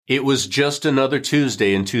It was just another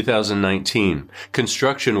Tuesday in 2019.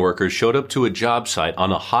 Construction workers showed up to a job site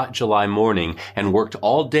on a hot July morning and worked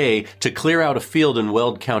all day to clear out a field in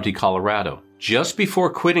Weld County, Colorado. Just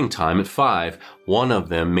before quitting time at 5, one of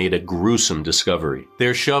them made a gruesome discovery.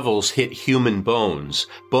 Their shovels hit human bones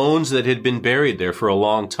that had been buried there for a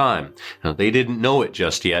long time. Now, they didn't know it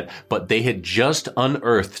just yet, but they had just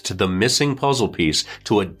unearthed the missing puzzle piece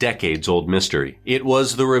to a decades-old mystery. It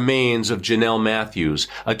was the remains of Janelle Matthews,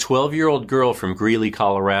 a 12-year-old girl from Greeley,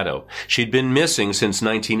 Colorado. She'd been missing since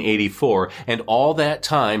 1984, and all that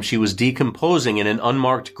time she was decomposing in an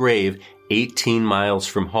unmarked grave 18 miles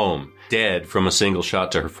from home, dead from a single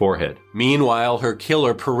shot to her forehead. Meanwhile, her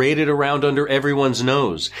killer paraded around under everyone's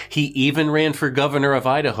nose. He even ran for governor of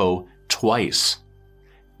Idaho twice.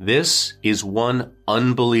 This is one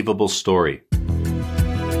unbelievable story.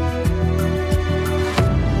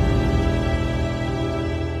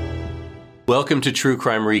 Welcome to True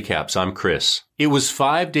Crime Recaps. I'm Chris. It was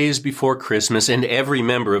 5 days before Christmas, and every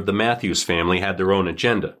member of the Matthews family had their own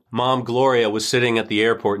agenda. Mom Gloria was sitting at the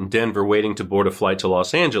airport in Denver waiting to board a flight to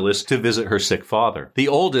Los Angeles to visit her sick father. The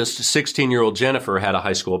oldest, 16-year-old Jennifer, had a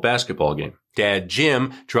high school basketball game. Dad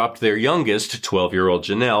Jim dropped their youngest, 12-year-old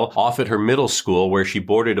Janelle, off at her middle school where she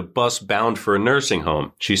boarded a bus bound for a nursing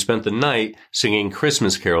home. She spent the night singing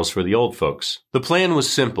Christmas carols for the old folks. The plan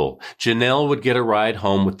was simple. Janelle would get a ride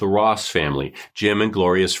home with the Ross family, Jim and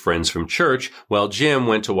Gloria's friends from church, while Jim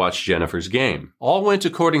went to watch Jennifer's game. All went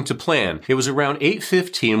according to plan. It was around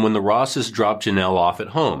 8:15 when the Rosses dropped Janelle off at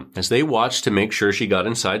home. As they watched to make sure she got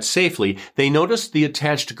inside safely, they noticed the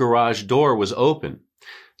attached garage door was open.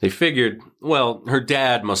 They figured, well, her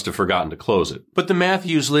dad must have forgotten to close it. But the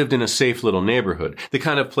Matthews lived in a safe little neighborhood, the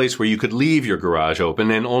kind of place where you could leave your garage open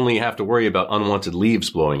and only have to worry about unwanted leaves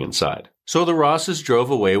blowing inside. So the Rosses drove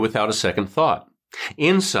away without a second thought.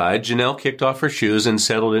 Inside, Janelle kicked off her shoes and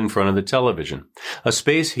settled in front of the television. A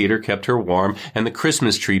space heater kept her warm, and the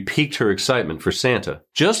Christmas tree piqued her excitement for Santa.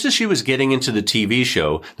 Just as she was getting into the TV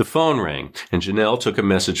show, the phone rang, and Janelle took a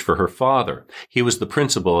message for her father. He was the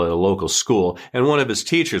principal at a local school, and one of his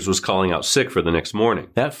teachers was calling out sick for the next morning.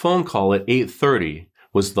 That phone call at 8:30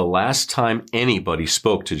 was the last time anybody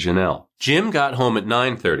spoke to Janelle. Jim got home at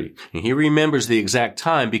 9:30, and he remembers the exact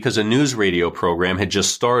time because a news radio program had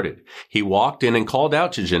just started. He walked in and called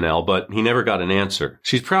out to Janelle, but he never got an answer.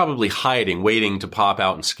 She's probably hiding, waiting to pop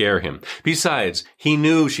out and scare him. Besides, he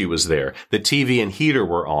knew she was there. The TV and heater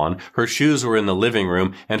were on, her shoes were in the living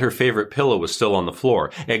room, and her favorite pillow was still on the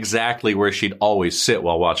floor, exactly where she'd always sit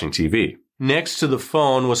while watching TV. Next to the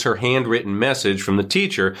phone was her handwritten message from the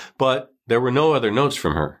teacher, but there were no other notes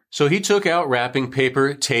from her. So he took out wrapping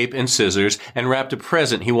paper, tape, and scissors and wrapped a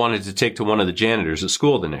present he wanted to take to one of the janitors at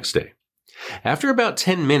school the next day. After about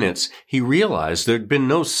 10 minutes, he realized there'd been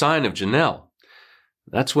no sign of Janelle.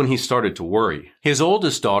 That's when he started to worry. His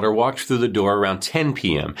oldest daughter walked through the door around 10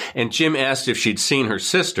 p.m., and Jim asked if she'd seen her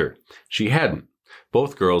sister. She hadn't.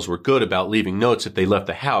 Both girls were good about leaving notes if they left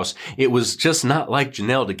the house. It was just not like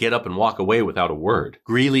Janelle to get up and walk away without a word.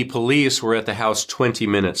 Greeley police were at the house 20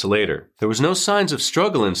 minutes later. There was no signs of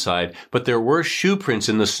struggle inside, but there were shoe prints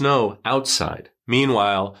in the snow outside.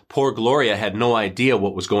 Meanwhile, poor Gloria had no idea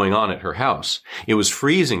what was going on at her house. It was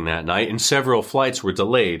freezing that night, and several flights were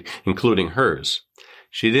delayed, including hers.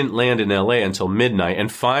 She didn't land in L.A. until midnight and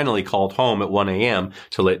finally called home at 1 a.m.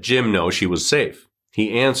 to let Jim know she was safe.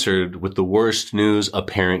 He answered with the worst news a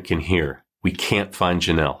parent can hear. We can't find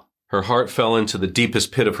Janelle. Her heart fell into the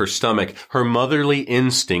deepest pit of her stomach. Her motherly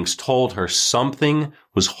instincts told her something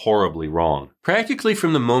was horribly wrong. Practically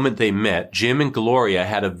from the moment they met, Jim and Gloria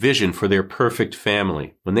had a vision for their perfect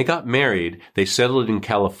family. When they got married, they settled in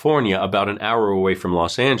California about an hour away from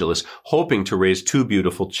Los Angeles, hoping to raise 2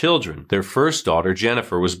 beautiful children. Their first daughter,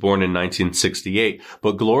 Jennifer, was born in 1968,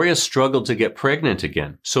 but Gloria struggled to get pregnant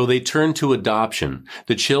again. So they turned to adoption.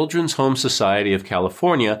 The Children's Home Society of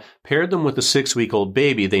California paired them with a 6-week-old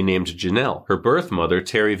baby they named Janelle. Her birth mother,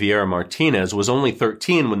 Terry Vieira Martinez, was only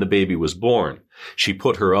 13 when the baby was born. She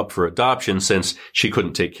put her up for adoption since she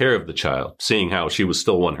couldn't take care of the child, seeing how she was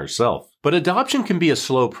still one herself. But adoption can be a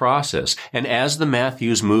slow process, and as the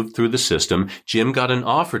Matthews moved through the system, Jim got an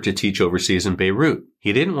offer to teach overseas in Beirut.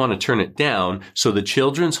 He didn't want to turn it down, so the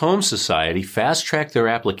Children's Home Society fast-tracked their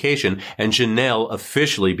application, and Janelle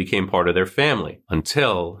officially became part of their family,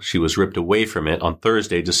 until she was ripped away from it on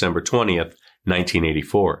Thursday, December 20th,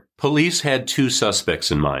 1984. Police had two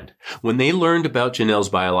suspects in mind. When they learned about Janelle's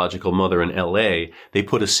biological mother in L.A., they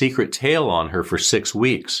put a secret tail on her for 6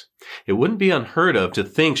 weeks. It wouldn't be unheard of to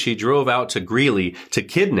think she drove out to Greeley to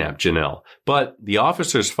kidnap Janelle, but the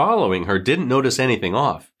officers following her didn't notice anything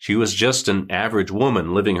off. She was just an average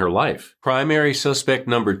woman living her life. Primary suspect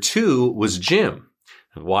number 2 was Jim.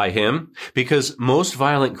 Why him? Because most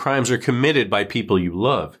violent crimes are committed by people you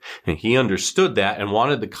love, and he understood that and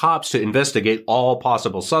wanted the cops to investigate all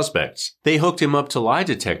possible suspects. They hooked him up to lie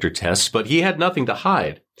detector tests, but he had nothing to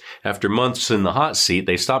hide. After months in the hot seat,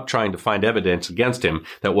 they stopped trying to find evidence against him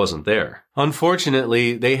that wasn't there.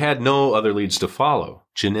 Unfortunately, they had no other leads to follow.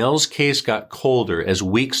 Janelle's case got colder as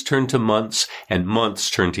weeks turned to months and months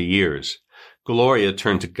turned to years. Gloria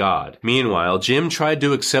turned to God. Meanwhile, Jim tried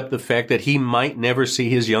to accept the fact that he might never see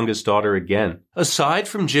his youngest daughter again. Aside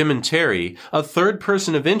from Jim and Terry, a third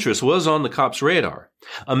person of interest was on the cops' radar.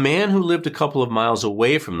 A man who lived a couple of miles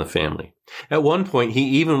away from the family. At one point, he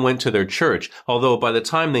even went to their church, although by the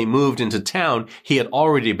time they moved into town, he had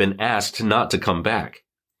already been asked not to come back.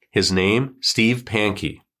 His name? Steve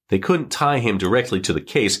Pankey. They couldn't tie him directly to the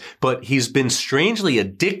case, but he's been strangely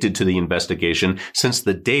addicted to the investigation since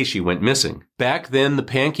the day she went missing. Back then, the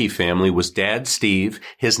Pankey family was Dad Steve,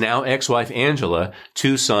 his now ex-wife Angela,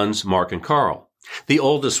 2 sons, Mark and Carl. The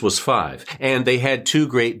oldest was 5, and they had 2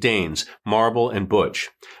 Great Danes, Marble and Butch.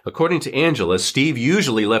 According to Angela, Steve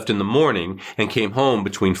usually left in the morning and came home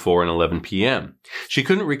between 4 and 11 p.m. She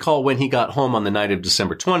couldn't recall when he got home on the night of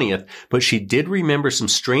December 20th, but she did remember some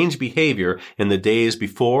strange behavior in the days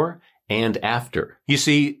before and after. You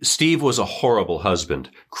see, Steve was a horrible husband.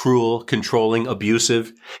 Cruel, controlling,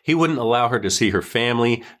 abusive. He wouldn't allow her to see her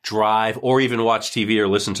family, drive, or even watch TV or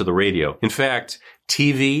listen to the radio. In fact,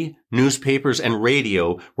 TV, newspapers, and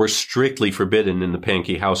radio were strictly forbidden in the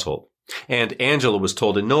Pankey household. And Angela was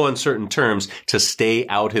told in no uncertain terms to stay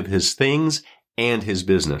out of his things and his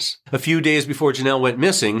business. A few days before Janelle went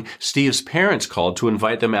missing, Steve's parents called to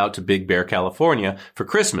invite them out to Big Bear, California for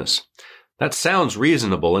Christmas. That sounds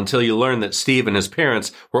reasonable until you learn that Steve and his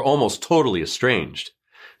parents were almost totally estranged.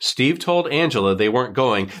 Steve told Angela they weren't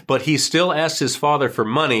going, but he still asked his father for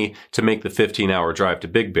money to make the 15-hour drive to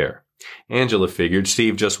Big Bear. Angela figured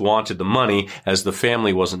Steve just wanted the money as the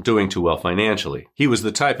family wasn't doing too well financially. He was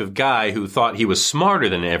the type of guy who thought he was smarter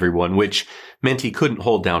than everyone, which meant he couldn't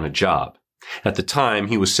hold down a job. At the time,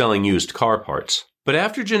 he was selling used car parts. But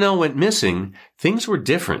after Janelle went missing, things were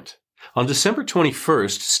different. On December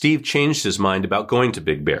 21st, Steve changed his mind about going to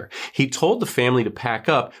Big Bear. He told the family to pack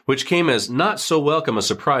up, which came as not so welcome a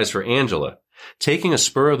surprise for Angela. Taking a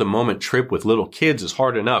spur-of-the-moment trip with little kids is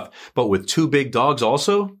hard enough, but with 2 big dogs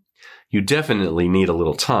also? You definitely need a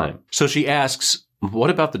little time. So she asks, what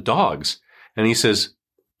about the dogs? And he says,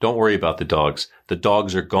 don't worry about the dogs. The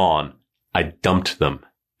dogs are gone. I dumped them.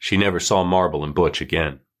 She never saw Marble and Butch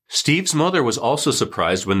again. Steve's mother was also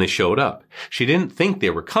surprised when they showed up. She didn't think they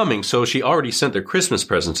were coming, so she already sent their Christmas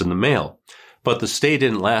presents in the mail. But the stay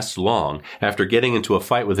didn't last long. After getting into a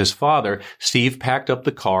fight with his father, Steve packed up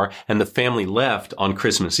the car and the family left on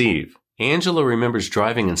Christmas Eve. Angela remembers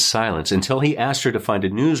driving in silence until he asked her to find a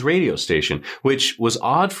news radio station, which was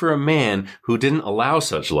odd for a man who didn't allow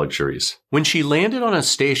such luxuries. When she landed on a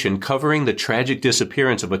station covering the tragic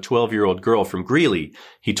disappearance of a 12-year-old girl from Greeley,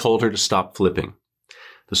 he told her to stop flipping.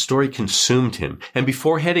 The story consumed him, and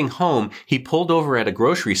before heading home, he pulled over at a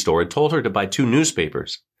grocery store and told her to buy 2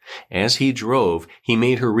 newspapers. As he drove, he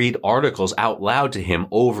made her read articles out loud to him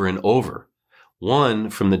over and over. One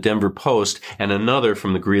from the Denver Post and another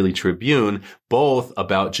from the Greeley Tribune, both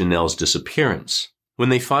about Janelle's disappearance. When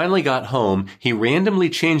they finally got home, he randomly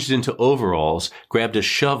changed into overalls, grabbed a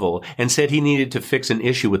shovel, and said he needed to fix an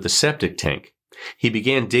issue with the septic tank. He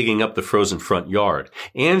began digging up the frozen front yard.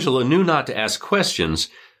 Angela knew not to ask questions.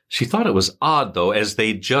 She thought it was odd, though, as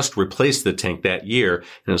they'd just replaced the tank that year,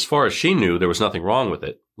 and as far as she knew, there was nothing wrong with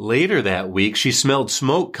it. Later that week, she smelled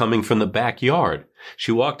smoke coming from the backyard.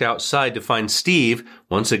 She walked outside to find Steve,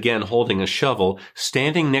 once again holding a shovel,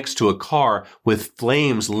 standing next to a car with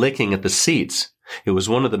flames licking at the seats. It was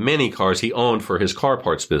one of the many cars he owned for his car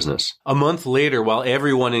parts business. A month later, while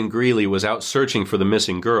everyone in Greeley was out searching for the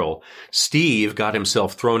missing girl, Steve got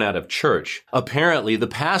himself thrown out of church. Apparently, the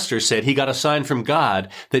pastor said he got a sign from God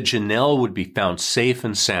that Janelle would be found safe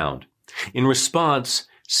and sound. In response,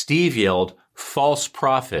 Steve yelled, "False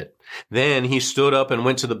prophet," Then he stood up and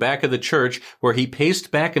went to the back of the church where he paced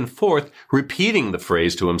back and forth, repeating the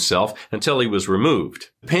phrase to himself until he was removed.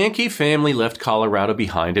 The Pankey family left Colorado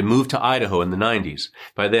behind and moved to Idaho in the 90s.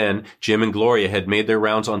 By then, Jim and Gloria had made their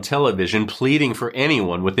rounds on television, pleading for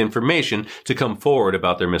anyone with information to come forward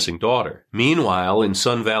about their missing daughter. Meanwhile, in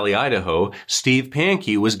Sun Valley, Idaho, Steve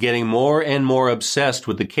Pankey was getting more and more obsessed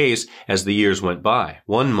with the case as the years went by.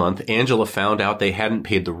 One month, Angela found out they hadn't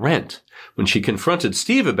paid the rent. When she confronted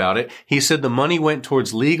Steve about it, he said the money went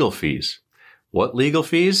towards legal fees. What legal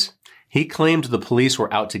fees? He claimed the police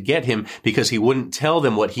were out to get him because he wouldn't tell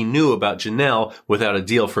them what he knew about Janelle without a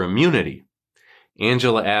deal for immunity.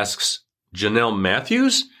 Angela asks, Janelle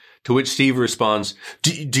Matthews? To which Steve responds,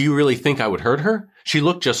 Do you really think I would hurt her? She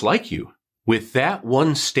looked just like you. With that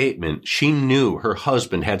one statement, she knew her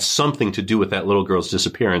husband had something to do with that little girl's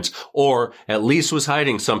disappearance, or at least was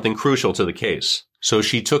hiding something crucial to the case. So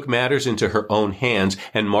she took matters into her own hands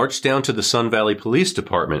and marched down to the Sun Valley Police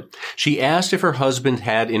Department. She asked if her husband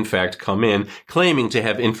had in fact come in, claiming to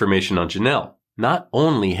have information on Janelle. Not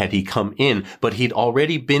only had he come in, but he'd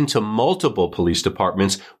already been to multiple police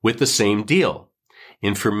departments with the same deal.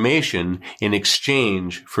 Information in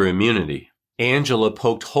exchange for immunity. Angela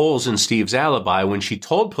poked holes in Steve's alibi when she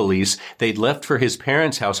told police they'd left for his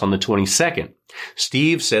parents' house on the 22nd.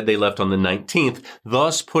 Steve said they left on the 19th,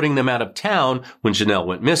 thus putting them out of town when Janelle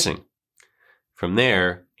went missing. From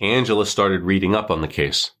there, Angela started reading up on the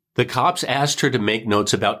case. The cops asked her to make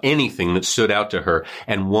notes about anything that stood out to her,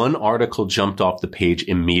 and one article jumped off the page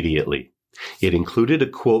immediately. It included a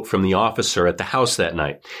quote from the officer at the house that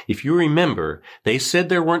night. If you remember, they said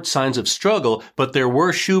there weren't signs of struggle, but there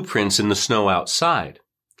were shoe prints in the snow outside.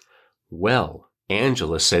 Well,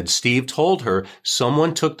 Angela said Steve told her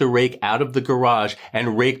someone took the rake out of the garage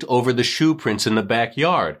and raked over the shoe prints in the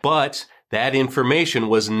backyard, but that information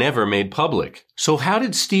was never made public. So how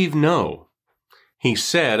did Steve know? He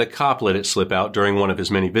said a cop let it slip out during one of his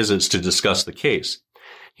many visits to discuss the case.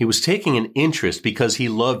 He was taking an interest because he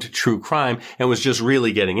loved true crime and was just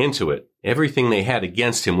really getting into it. Everything they had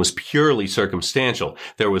against him was purely circumstantial.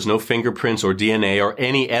 There was no fingerprints or DNA or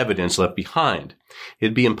any evidence left behind.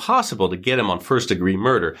 It'd be impossible to get him on first-degree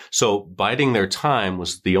murder, so biding their time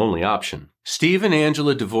was the only option. Steve and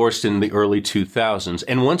Angela divorced in the early 2000s,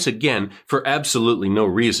 and once again, for absolutely no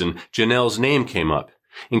reason, Janelle's name came up.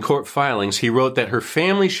 In court filings, he wrote that her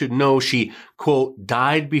family should know she, quote,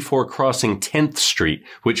 died before crossing 10th Street,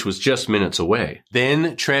 which was just minutes away.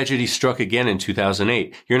 Then tragedy struck again in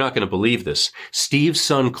 2008. You're not going to believe this. Steve's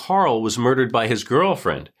son Carl was murdered by his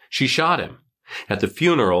girlfriend. She shot him. At the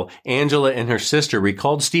funeral, Angela and her sister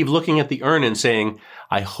recalled Steve looking at the urn and saying,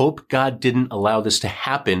 I hope God didn't allow this to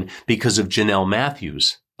happen because of Janelle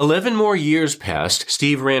Matthews. 11 more years passed.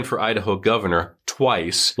 Steve ran for Idaho governor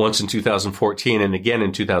twice, once in 2014 and again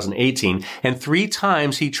in 2018, and 3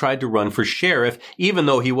 times he tried to run for sheriff, even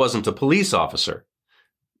though he wasn't a police officer.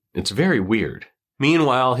 It's very weird.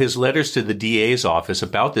 Meanwhile, his letters to the DA's office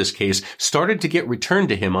about this case started to get returned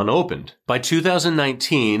to him unopened. By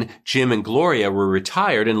 2019, Jim and Gloria were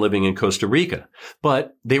retired and living in Costa Rica,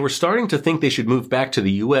 but they were starting to think they should move back to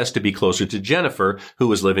the U.S. to be closer to Jennifer, who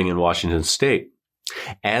was living in Washington State.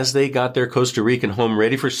 As they got their Costa Rican home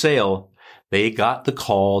ready for sale, they got the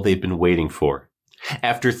call they'd been waiting for.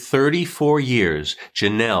 After 34 years,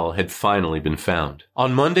 Janelle had finally been found.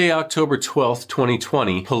 On Monday, October 12th,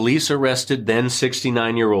 2020, police arrested then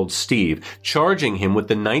 69-year-old Steve, charging him with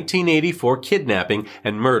the 1984 kidnapping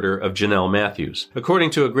and murder of Janelle Matthews.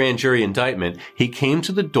 According to a grand jury indictment, he came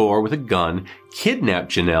to the door with a gun,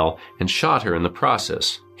 kidnapped Janelle, and shot her in the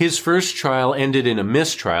process. His first trial ended in a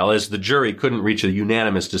mistrial as the jury couldn't reach a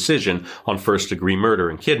unanimous decision on first-degree murder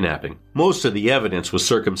and kidnapping. Most of the evidence was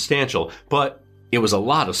circumstantial, but it was a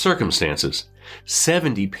lot of circumstances.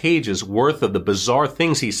 70 pages worth of the bizarre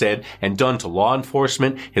things he said and done to law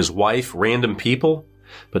enforcement, his wife, random people.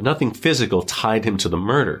 But nothing physical tied him to the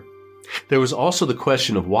murder. There was also the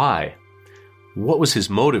question of why. What was his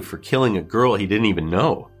motive for killing a girl he didn't even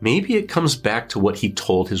know? Maybe it comes back to what he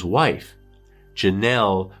told his wife.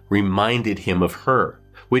 Janelle reminded him of her,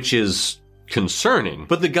 which is concerning.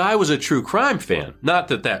 But the guy was a true crime fan. Not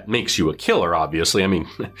that that makes you a killer, obviously. I mean,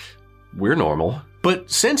 we're normal. But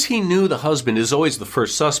since he knew the husband is always the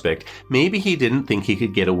first suspect, maybe he didn't think he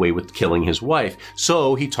could get away with killing his wife,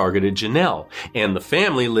 so he targeted Janelle. And the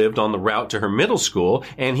family lived on the route to her middle school,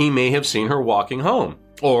 and he may have seen her walking home.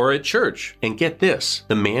 Or at church. And get this,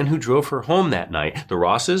 the man who drove her home that night, the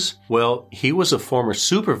Rosses, well, he was a former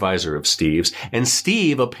supervisor of Steve's, and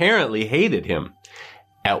Steve apparently hated him.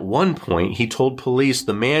 At one point, he told police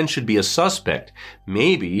the man should be a suspect.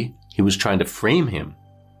 Maybe he was trying to frame him.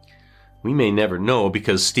 We may never know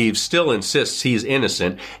because Steve still insists he's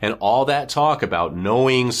innocent, and all that talk about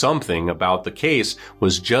knowing something about the case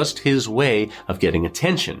was just his way of getting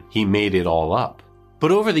attention. He made it all up.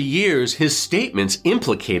 But over the years, his statements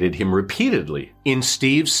implicated him repeatedly. In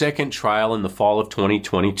Steve's second trial in the fall of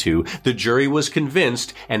 2022, the jury was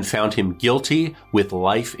convinced and found him guilty with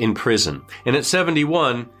life in prison. And at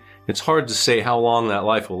 71, it's hard to say how long that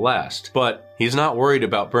life will last. But he's not worried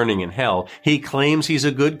about burning in hell. He claims he's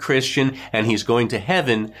a good Christian and he's going to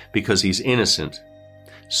heaven because he's innocent.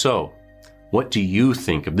 So, what do you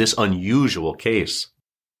think of this unusual case?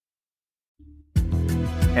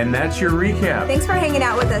 And that's your recap. Thanks for hanging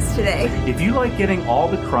out with us today. If you like getting all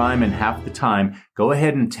the crime in half the time, go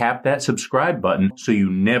ahead and tap that subscribe button so you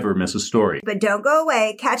never miss a story. But don't go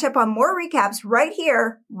away. Catch up on more recaps right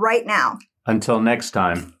here, right now. Until next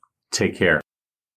time, take care.